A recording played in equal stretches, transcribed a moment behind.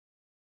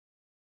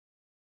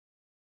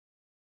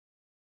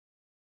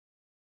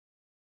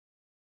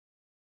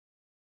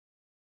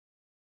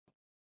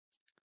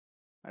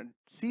And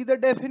see the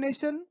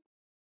definition.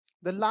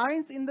 The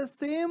lines in the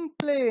same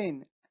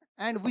plane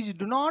and which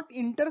do not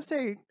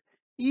intersect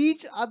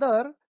each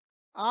other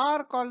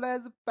are called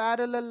as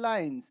parallel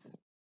lines.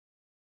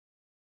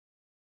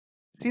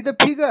 See the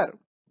figure.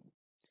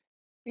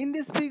 In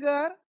this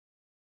figure,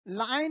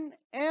 line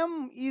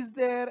M is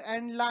there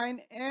and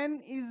line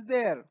N is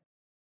there.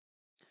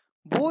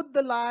 Both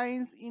the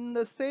lines in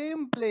the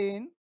same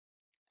plane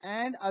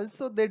and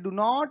also they do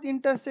not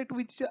intersect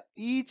with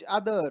each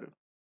other.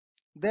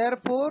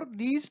 Therefore,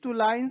 these two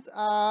lines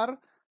are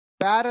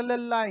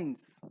parallel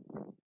lines.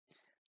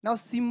 Now,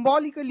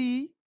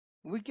 symbolically,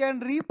 we can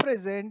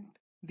represent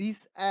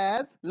this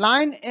as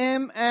line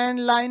M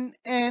and line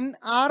N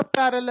are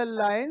parallel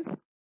lines.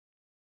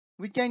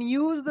 We can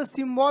use the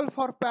symbol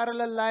for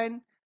parallel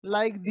line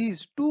like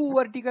these two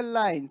vertical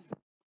lines.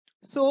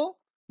 So,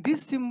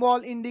 this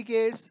symbol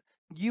indicates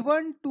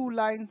given two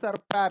lines are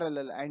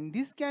parallel, and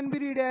this can be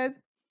read as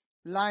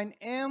line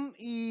M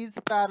is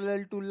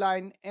parallel to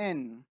line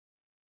N.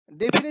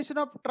 Definition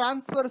of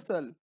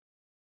transversal.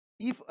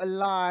 If a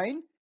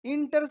line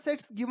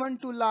intersects given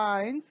two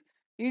lines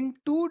in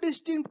two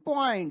distinct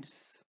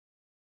points,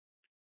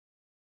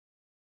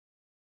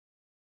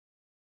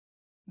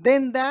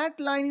 then that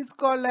line is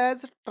called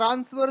as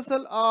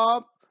transversal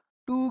of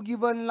two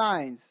given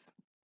lines.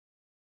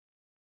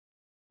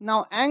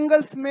 Now,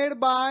 angles made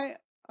by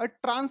a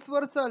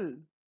transversal.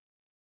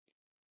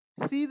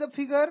 See the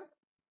figure.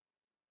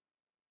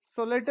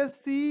 So let us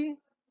see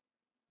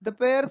the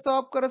pairs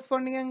of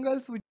corresponding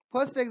angles.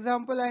 First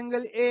example,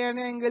 angle A and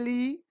angle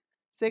E.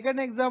 Second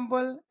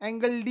example,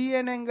 angle D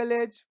and angle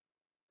H.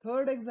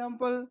 Third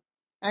example,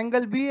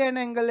 angle B and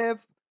angle F.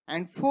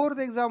 And fourth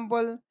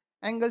example,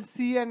 angle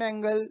C and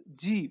angle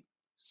G.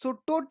 So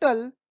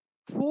total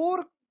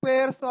 4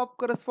 pairs of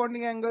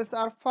corresponding angles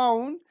are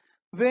found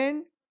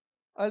when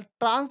a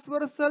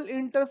transversal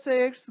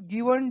intersects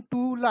given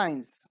two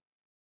lines.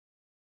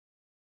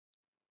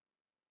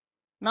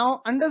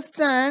 Now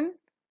understand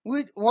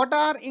what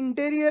are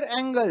interior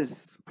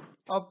angles.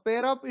 A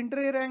pair of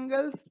interior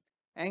angles,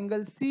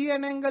 angle C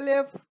and angle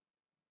F,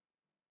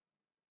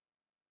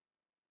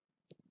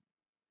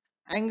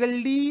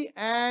 angle D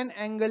and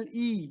angle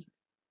E.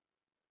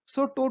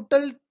 So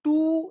total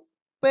 2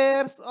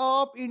 pairs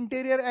of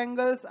interior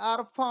angles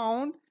are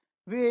found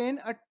when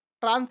a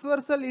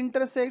transversal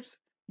intersects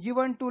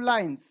given two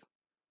lines.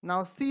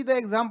 Now see the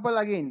example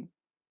again.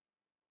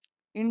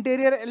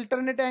 Interior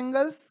alternate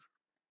angles,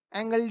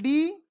 angle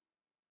D,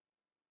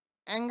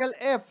 angle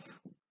F,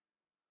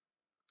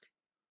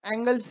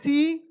 angle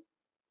C,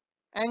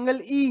 angle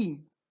E.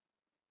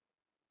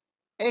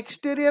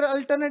 Exterior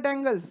alternate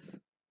angles,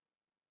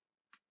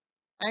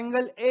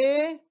 angle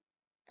A,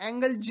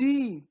 angle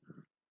G,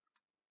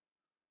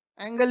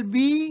 angle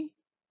B,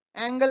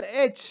 angle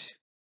H.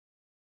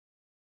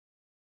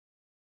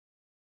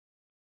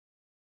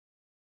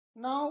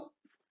 Now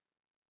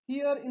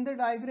here in the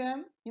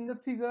diagram, in the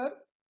figure,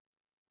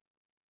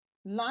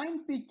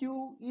 line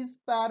PQ is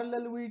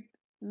parallel with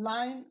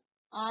line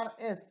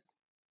RS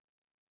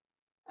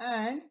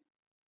and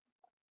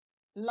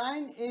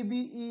line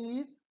AB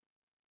is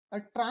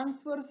a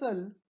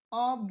transversal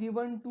of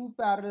given two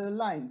parallel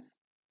lines.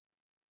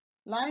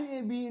 Line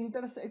AB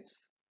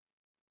intersects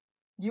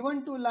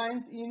given two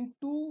lines in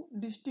two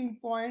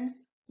distinct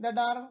points that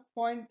are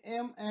point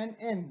M and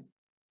N.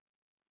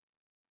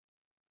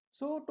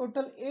 So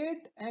total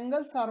 8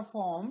 angles are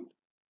formed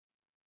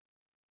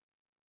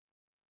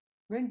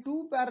when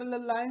two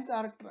parallel lines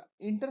are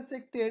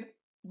intersected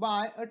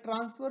by a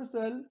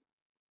transversal.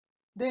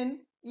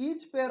 Then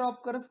each pair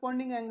of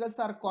corresponding angles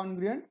are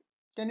congruent.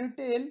 Can you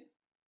tell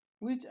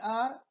which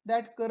are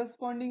that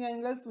corresponding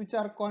angles which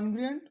are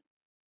congruent?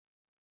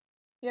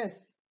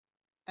 Yes,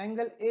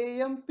 angle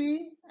AMP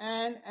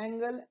and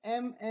angle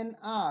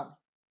MNR.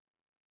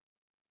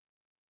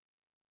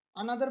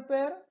 Another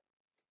pair,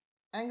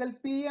 angle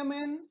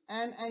PMN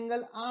and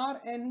angle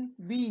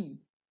RNB.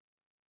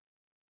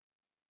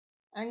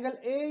 Angle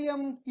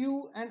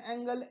AMQ and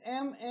angle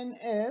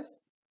MNS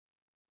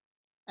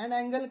and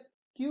angle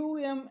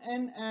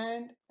QMN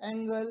and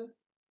angle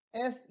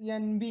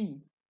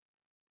SNB.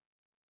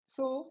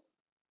 So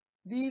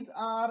these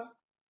are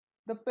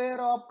the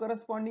pair of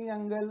corresponding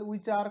angle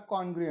which are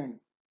congruent.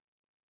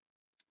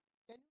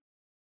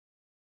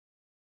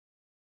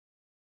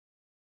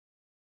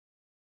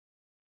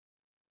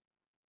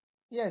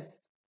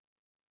 Yes,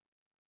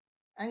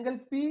 angle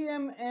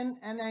PMN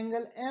and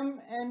angle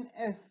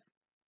MNS,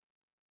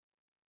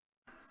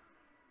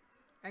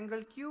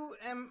 angle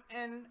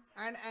QMN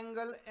and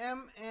angle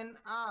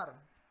MNR.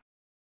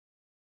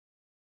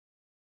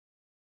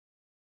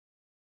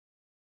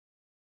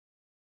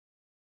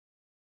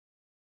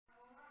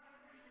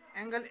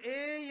 Angle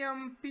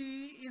AMP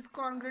is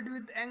congruent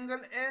with angle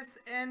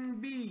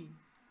SNB.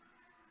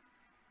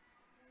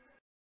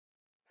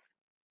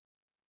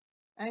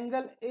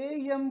 Angle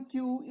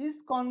AMQ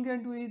is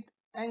congruent with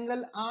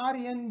angle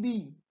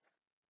RNB.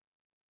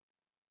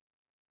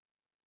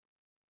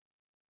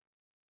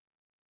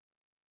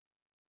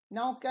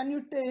 Now can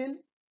you tell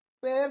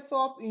pairs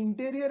of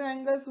interior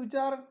angles which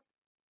are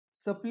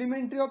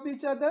supplementary of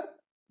each other.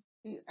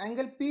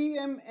 Angle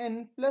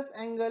PMN plus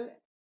angle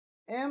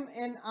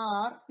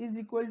MNR is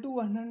equal to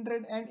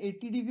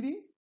 180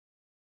 degree.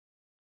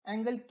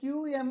 Angle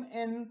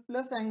QMN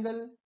plus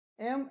angle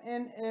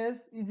MNS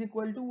is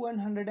equal to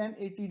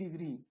 180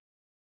 degree.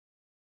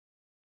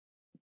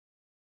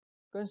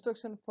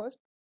 Construction first.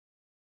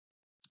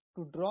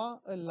 To draw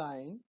a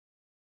line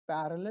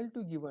parallel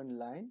to given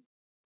line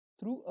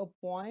through a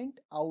point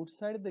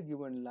outside the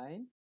given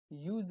line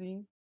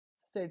using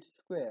set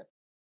square.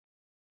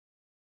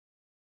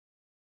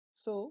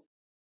 So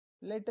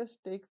let us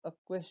take a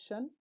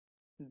question.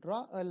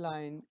 Draw a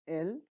line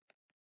L.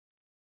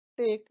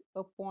 Take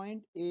a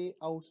point A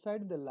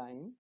outside the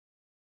line.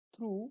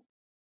 Through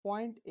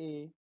point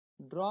A,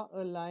 draw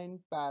a line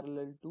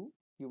parallel to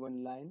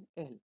given line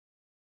L.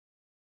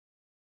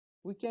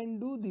 We can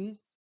do this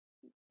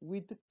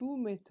with two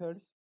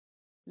methods.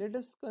 Let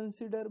us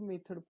consider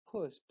method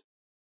first.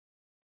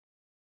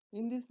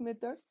 In this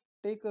method,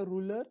 take a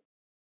ruler,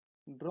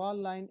 draw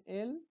line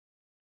L,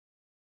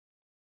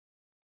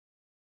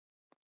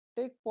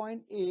 take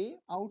point A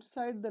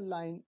outside the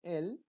line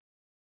L.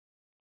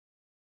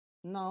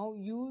 Now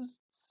use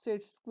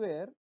set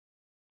square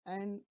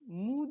and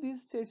move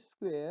this set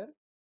square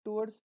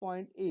towards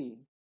point A.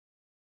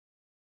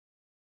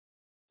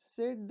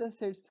 Set the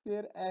set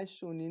square as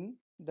shown in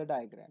the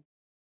diagram.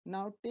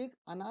 Now take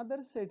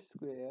another set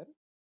square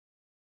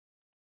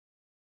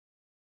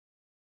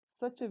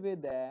such a way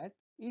that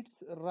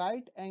its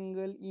right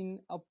angle in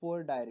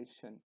upward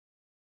direction.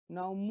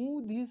 Now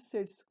move this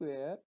set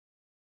square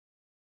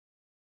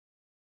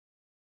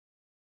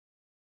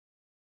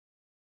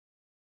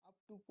up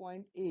to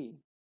point A.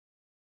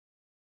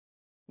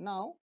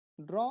 Now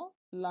draw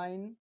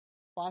line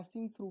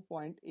passing through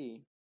point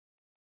A.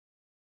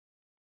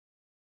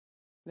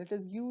 Let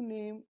us give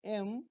name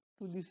M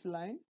to this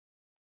line.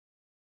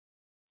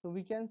 So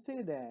we can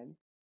say that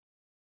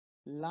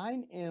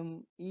line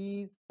M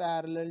is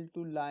parallel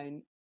to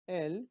line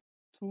L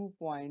through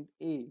point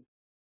A.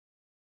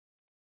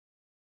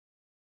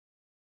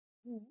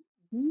 Do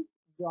this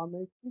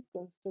geometric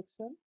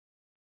construction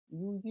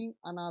using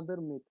another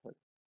method.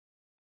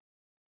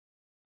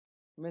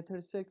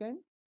 Method second,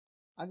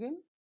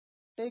 again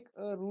take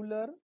a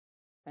ruler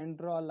and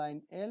draw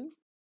line L.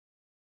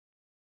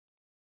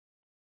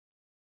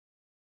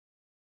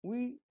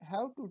 We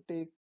have to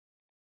take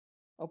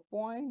a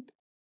point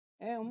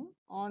M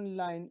on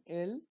line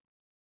L,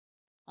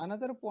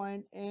 another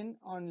point N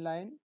on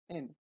line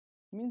N.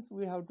 Means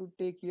we have to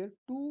take here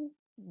two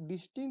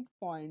distinct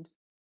points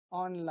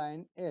on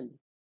line L.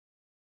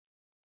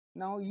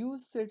 Now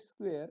use set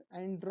square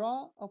and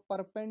draw a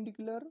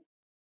perpendicular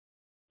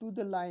to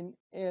the line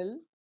L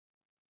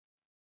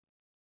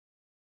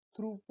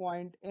through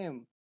point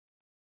M.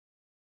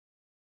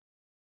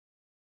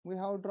 We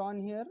have drawn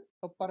here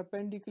a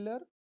perpendicular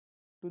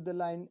to the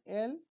line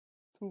L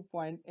through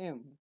point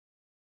M.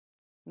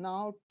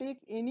 Now take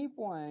any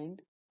point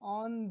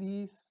on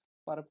this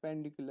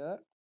perpendicular.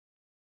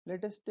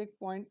 Let us take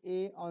point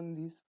A on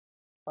this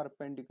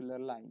perpendicular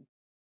line.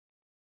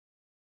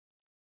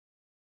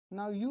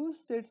 Now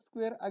use set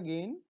square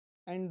again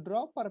and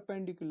draw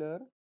perpendicular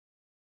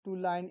to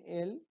line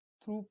L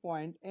through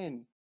point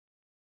N.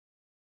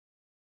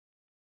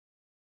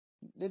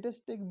 Let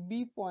us take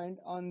B point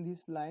on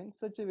this line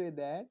such a way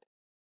that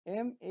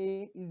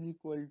MA is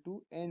equal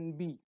to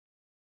NB.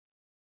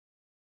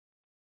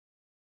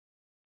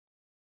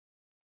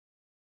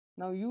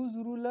 Now use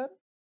ruler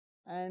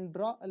and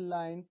draw a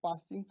line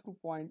passing through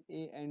point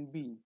A and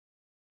B.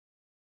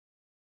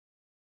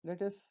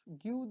 Let us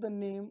give the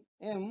name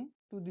M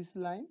to this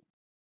line.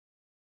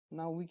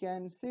 Now we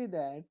can say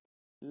that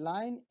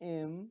line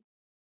M,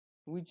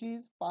 which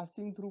is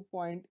passing through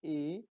point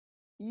A,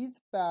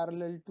 is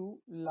parallel to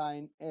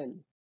line L.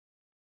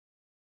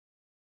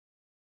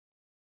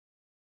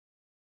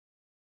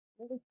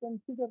 Let us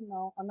consider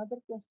now another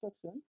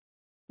construction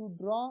to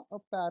draw a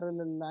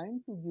parallel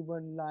line to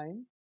given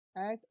line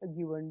at a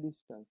given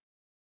distance.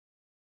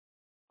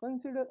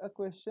 Consider a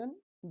question.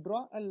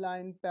 Draw a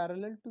line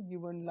parallel to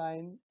given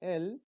line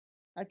L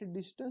at a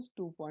distance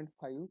 2.5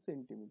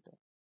 cm.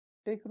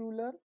 Take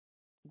ruler,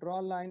 draw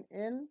line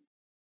L.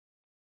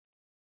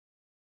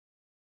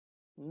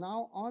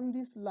 Now on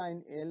this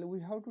line L, we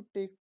have to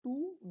take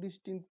two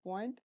distinct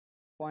points,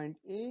 point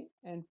A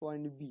and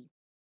point B.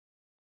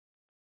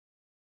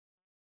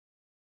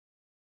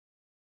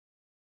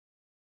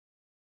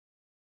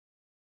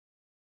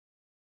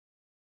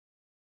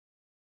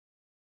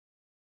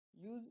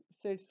 Use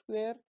set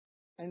square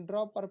and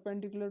draw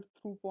perpendicular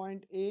through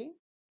point A.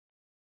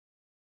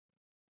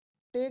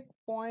 Take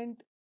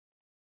point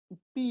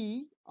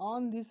P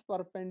on this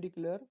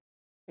perpendicular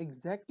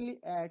exactly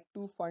at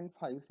 2.5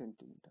 cm.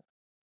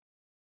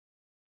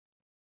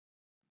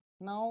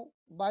 Now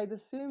by the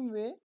same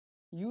way,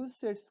 use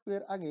set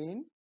square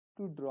again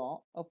to draw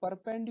a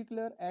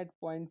perpendicular at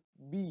point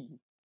B.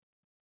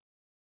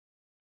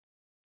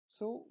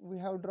 So we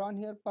have drawn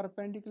here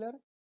perpendicular,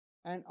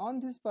 and on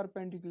this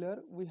perpendicular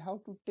we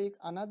have to take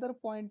another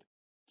point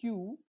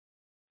Q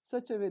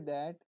such a way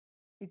that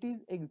it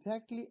is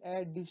exactly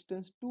at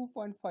distance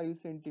 2.5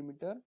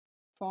 centimeter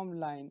from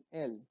line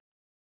L.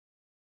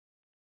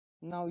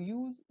 Now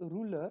use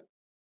ruler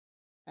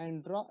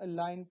and draw a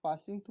line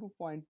passing through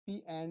point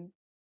P and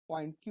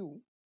point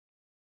Q.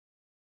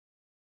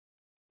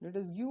 Let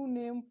us give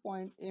name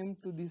point M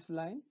to this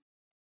line.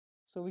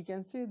 So we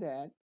can say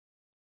that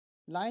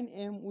line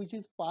M, which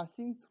is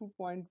passing through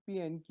point P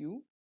and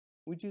Q,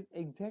 which is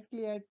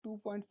exactly at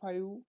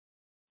 2.5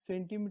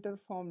 centimeter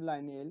from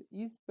line L,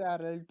 is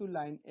parallel to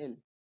line L.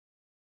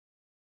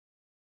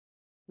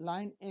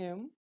 Line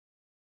M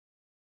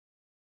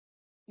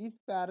is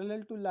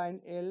parallel to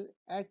line L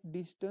at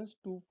distance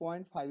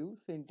 2.5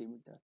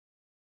 centimeter.